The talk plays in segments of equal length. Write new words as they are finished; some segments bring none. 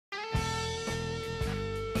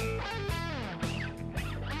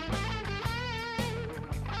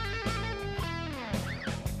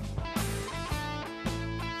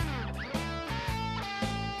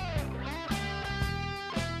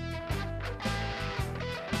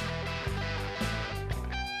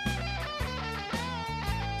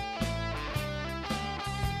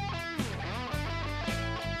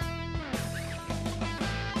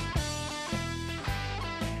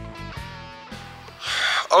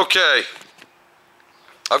Okay,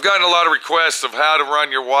 I've gotten a lot of requests of how to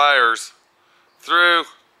run your wires through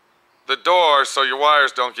the door so your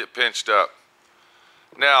wires don't get pinched up.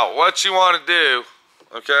 Now, what you want to do,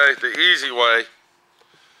 okay, the easy way,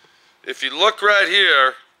 if you look right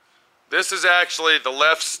here, this is actually the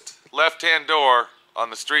left-hand door on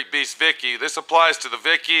the Street Beast Vicky. This applies to the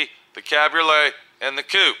Vicky, the Cabriolet, and the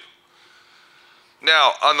Coupe.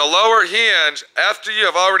 Now, on the lower hinge, after you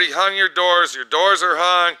have already hung your doors are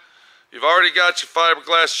hung, you've already got your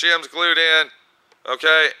fiberglass shims glued in,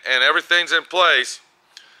 okay, and everything's in place,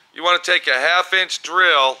 you want to take a 1/2-inch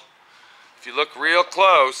drill. If you look real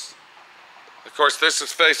close, of course this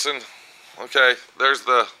is facing, okay, there's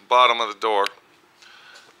the bottom of the door.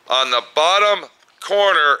 On the bottom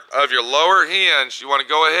corner of your lower hinge, you want to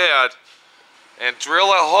go ahead and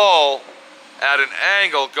drill a hole at an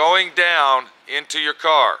angle going down into your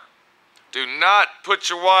car. Do not put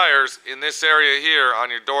your wires in this area here on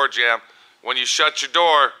your door jamb. When you shut your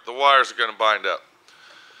door, the wires are going to bind up.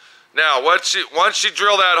 Now, once you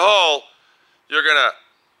drill that hole, you're gonna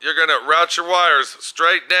route your wires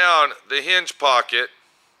straight down the hinge pocket,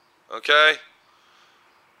 okay?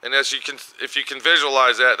 And if you can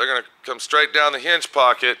visualize that, they're gonna come straight down the hinge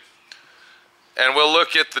pocket, and we'll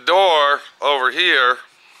look at the door over here.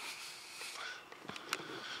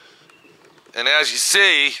 And as you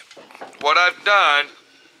see, what I've done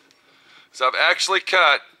is I've actually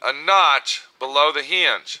cut a notch below the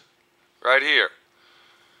hinge, right here.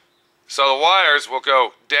 So the wires will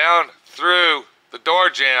go down through the door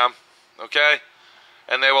jamb, okay?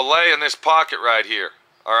 And they will lay in this pocket right here,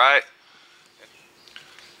 all right?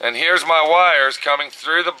 And here's my wires coming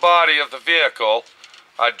through the body of the vehicle.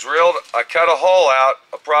 I cut a hole out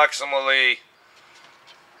approximately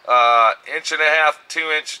inch and a half,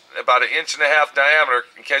 2 inch, about 1.5 inches diameter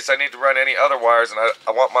in case I need to run any other wires, and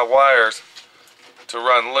I want my wires to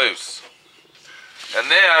run loose.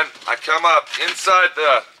 And then I come up inside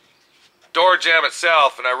the door jamb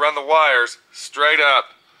itself and I run the wires straight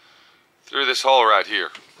up through this hole right here.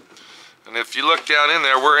 And if you look down in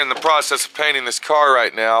there, we're in the process of painting this car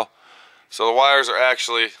right now, so the wires are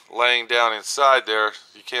actually laying down inside there.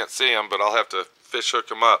 You can't see them, but I'll have to fish hook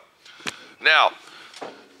them up. Now,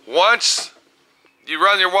 once you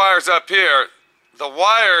run your wires up here, the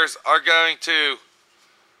wires are going to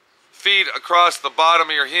feed across the bottom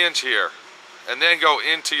of your hinge here and then go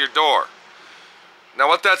into your door. Now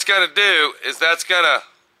what that's going to do is that's going to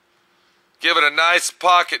give it a nice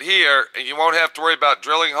pocket here, and you won't have to worry about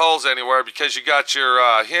drilling holes anywhere because you got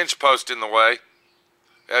your hinge post in the way,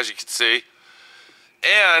 as you can see.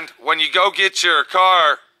 And when you go get your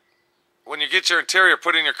car, when you get your interior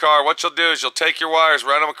put in your car, what you'll do is you'll take your wires,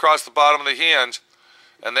 run them across the bottom of the hinge,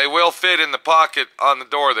 and they will fit in the pocket on the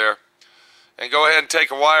door there. And go ahead and take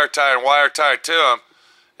a wire tie and wire tie to them,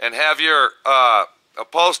 and have your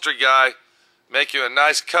upholstery guy make you a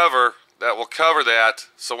nice cover that will cover that,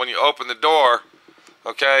 so when you open the door,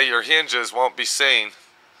 okay, your hinges won't be seen,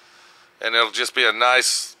 and it'll just be a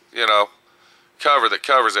nice, you know, cover that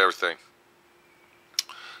covers everything.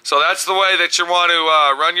 So that's the way that you want to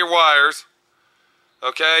run your wires.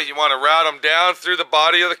 Okay, you want to route them down through the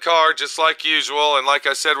body of the car just like usual, and like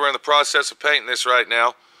I said, we're in the process of painting this right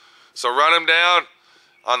now. So run them down.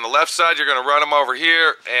 On the left side, you're going to run them over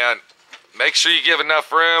here, and make sure you give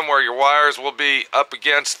enough room where your wires will be up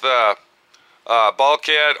against the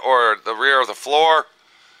bulkhead or the rear of the floor,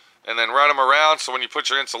 and then run them around so when you put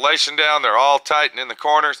your insulation down, they're all tight and in the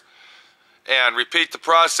corners. And repeat the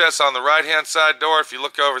process on the right hand side door. If you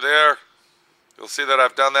look over there, you'll see that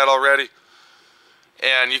I've done that already.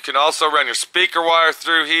 And you can also run your speaker wire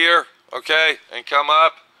through here, okay, and come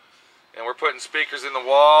up, and we're putting speakers in the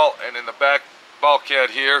wall and in the back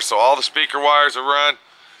bulkhead here, so all the speaker wires are run,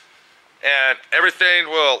 and everything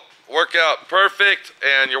will work out perfect,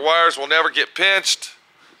 and your wires will never get pinched,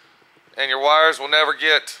 and your wires will never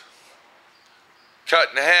get cut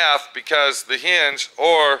in half because the hinge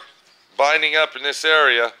or binding up in this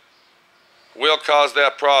area will cause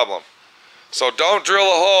that problem. So don't drill a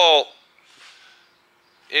hole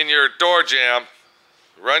in your door jamb.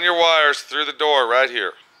 Run your wires through the door right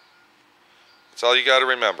here. That's all you got to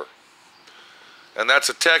remember. And that's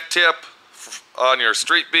a tech tip on your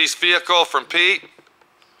Street Beast vehicle from Pete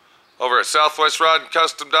over at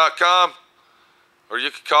southwestrodandcustom.com, or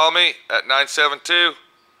you can call me at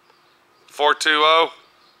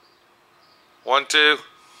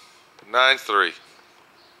 972-420-1293.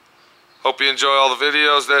 Hope you enjoy all the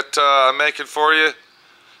videos that I'm making for you,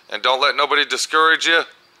 and don't let nobody discourage you.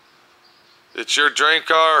 It's your dream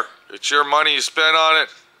car, it's your money you spent on it,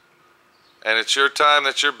 and it's your time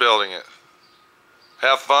that you're building it.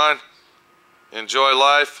 Have fun, enjoy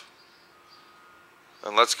life,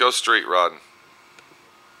 and let's go street rodding.